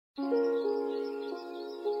Did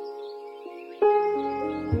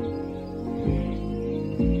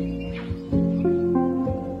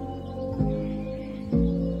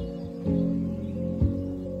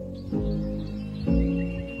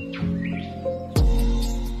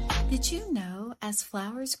you know as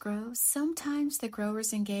flowers grow, sometimes the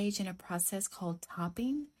growers engage in a process called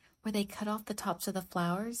topping, where they cut off the tops of the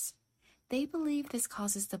flowers? They believe this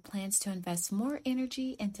causes the plants to invest more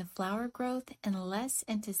energy into flower growth and less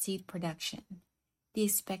into seed production. The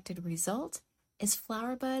expected result is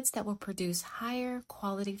flower buds that will produce higher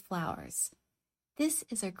quality flowers. This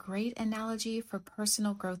is a great analogy for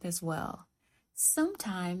personal growth as well.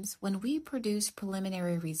 Sometimes, when we produce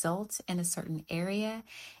preliminary results in a certain area,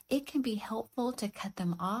 it can be helpful to cut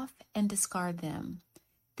them off and discard them.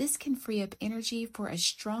 This can free up energy for a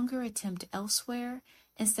stronger attempt elsewhere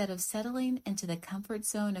instead of settling into the comfort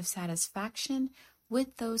zone of satisfaction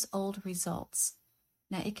with those old results.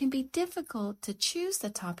 Now, it can be difficult to choose the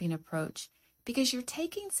topping approach because you're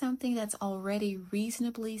taking something that's already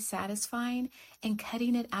reasonably satisfying and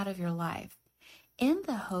cutting it out of your life, in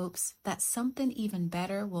the hopes that something even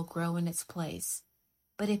better will grow in its place.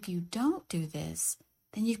 But if you don't do this,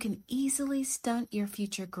 then you can easily stunt your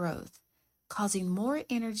future growth, causing more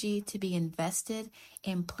energy to be invested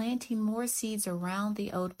in planting more seeds around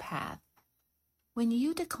the old path. When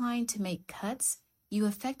you decline to make cuts, you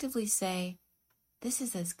effectively say, "This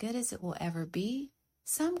is as good as it will ever be,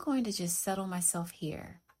 so I'm going to just settle myself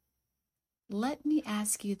here." Let me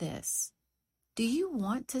ask you this. Do you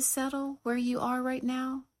want to settle where you are right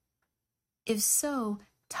now? If so,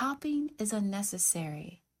 topping is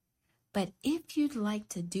unnecessary. But if you'd like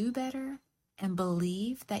to do better and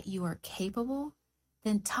believe that you are capable,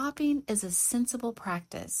 then topping is a sensible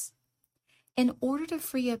practice. In order to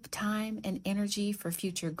free up time and energy for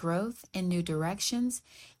future growth in new directions,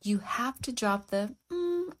 you have to drop the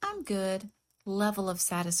 "I'm good" level of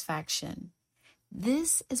satisfaction.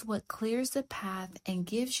 This is what clears the path and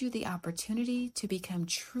gives you the opportunity to become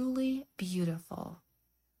truly beautiful.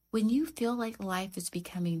 When you feel like life is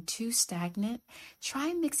becoming too stagnant,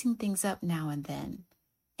 try mixing things up now and then.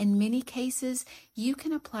 In many cases, you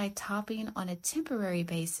can apply topping on a temporary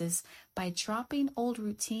basis by dropping old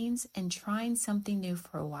routines and trying something new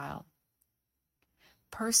for a while.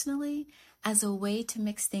 Personally, as a way to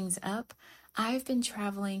mix things up, I've been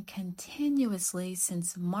traveling continuously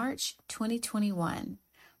since March 2021,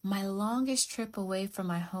 my longest trip away from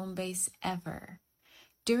my home base ever.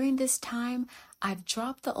 During this time, I've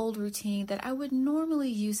dropped the old routine that I would normally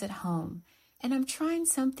use at home, and I'm trying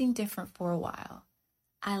something different for a while.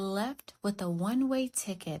 I left with a one-way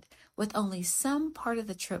ticket with only some part of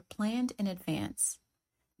the trip planned in advance.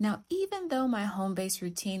 Now, even though my home-based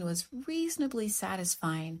routine was reasonably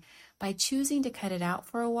satisfying, by choosing to cut it out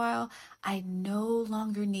for a while, I no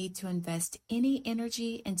longer need to invest any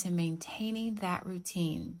energy into maintaining that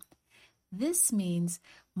routine. This means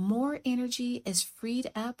more energy is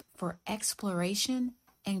freed up for exploration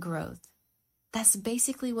and growth. That's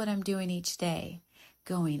basically what I'm doing each day,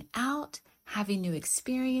 going out, having new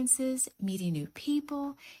experiences, meeting new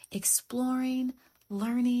people, exploring,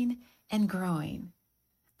 learning, and growing.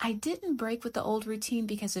 I didn't break with the old routine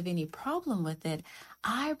because of any problem with it.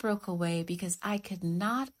 I broke away because I could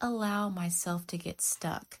not allow myself to get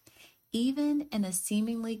stuck, even in a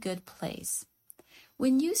seemingly good place.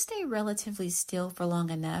 When you stay relatively still for long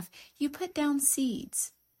enough, you put down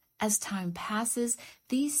seeds. As time passes,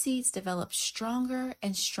 these seeds develop stronger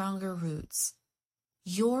and stronger roots.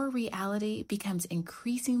 Your reality becomes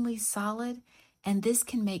increasingly solid, and this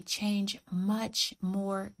can make change much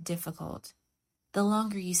more difficult. The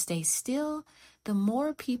longer you stay still, the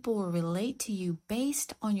more people will relate to you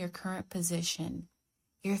based on your current position.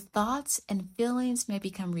 Your thoughts and feelings may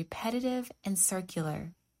become repetitive and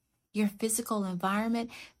circular. Your physical environment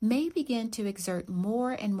may begin to exert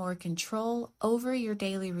more and more control over your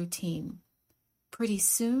daily routine. Pretty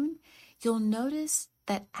soon, you'll notice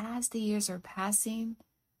that as the years are passing,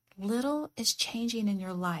 little is changing in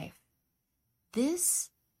your life. This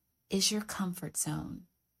is your comfort zone.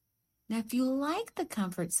 Now, if you like the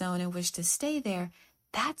comfort zone and wish to stay there,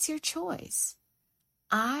 that's your choice.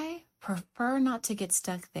 I prefer not to get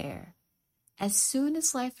stuck there. As soon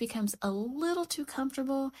as life becomes a little too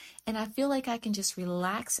comfortable and I feel like I can just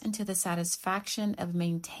relax into the satisfaction of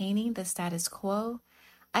maintaining the status quo,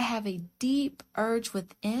 I have a deep urge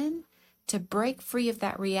within to break free of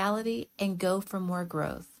that reality and go for more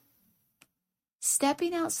growth.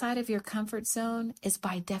 Stepping outside of your comfort zone is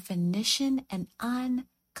by definition an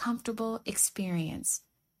uncomfortable experience,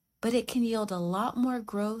 but it can yield a lot more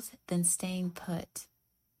growth than staying put.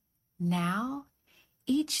 Now,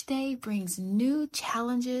 Each day brings new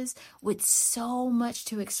challenges with so much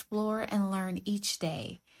to explore and learn each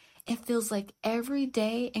day. It feels like every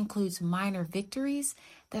day includes minor victories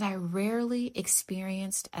that I rarely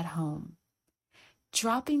experienced at home.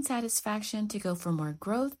 Dropping satisfaction to go for more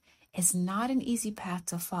growth is not an easy path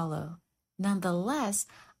to follow. Nonetheless,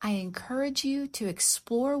 I encourage you to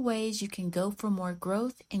explore ways you can go for more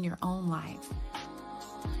growth in your own life.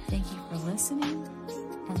 Thank you for listening,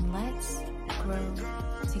 and let's grow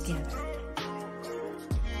together.